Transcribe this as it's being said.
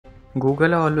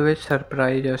Google always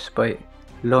surprises us by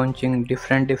launching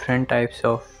different types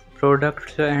of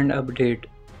products and update.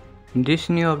 This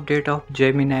new update of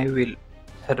Gemini will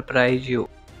surprise you.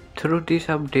 Through this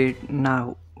update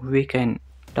now we can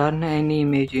turn any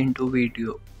image into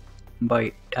video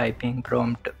by typing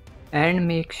prompt and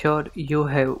make sure you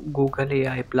have Google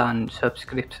AI plan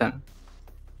subscription.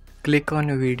 Click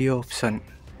on video option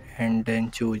and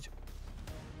then choose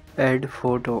add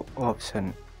photo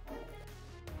option.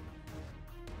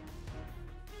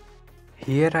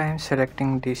 Here I am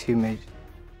selecting this image.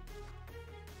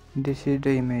 This is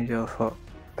the image of a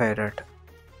parrot.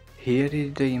 Here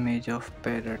is the image of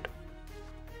parrot.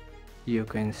 You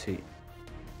can see.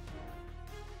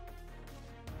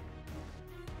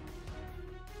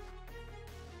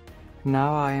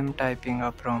 Now I am typing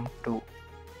a prompt to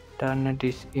turn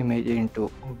this image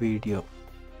into video.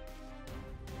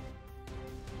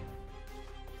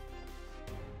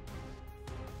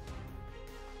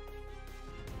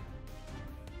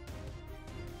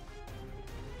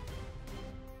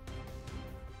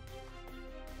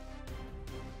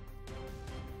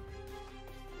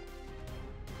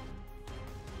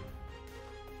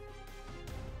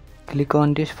 Click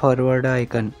on this forward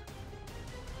icon.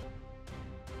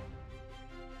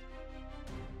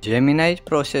 Gemini is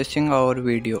processing our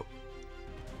video.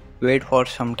 Wait for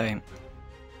some time.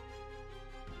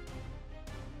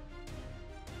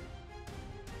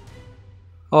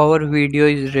 Our video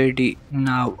is ready.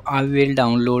 Now I will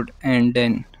download and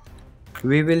then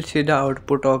we will see the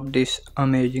output of this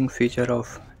amazing feature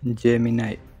of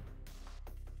Gemini.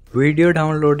 Video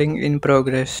downloading in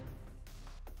progress.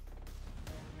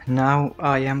 Now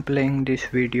I am playing this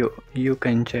video. You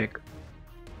can check.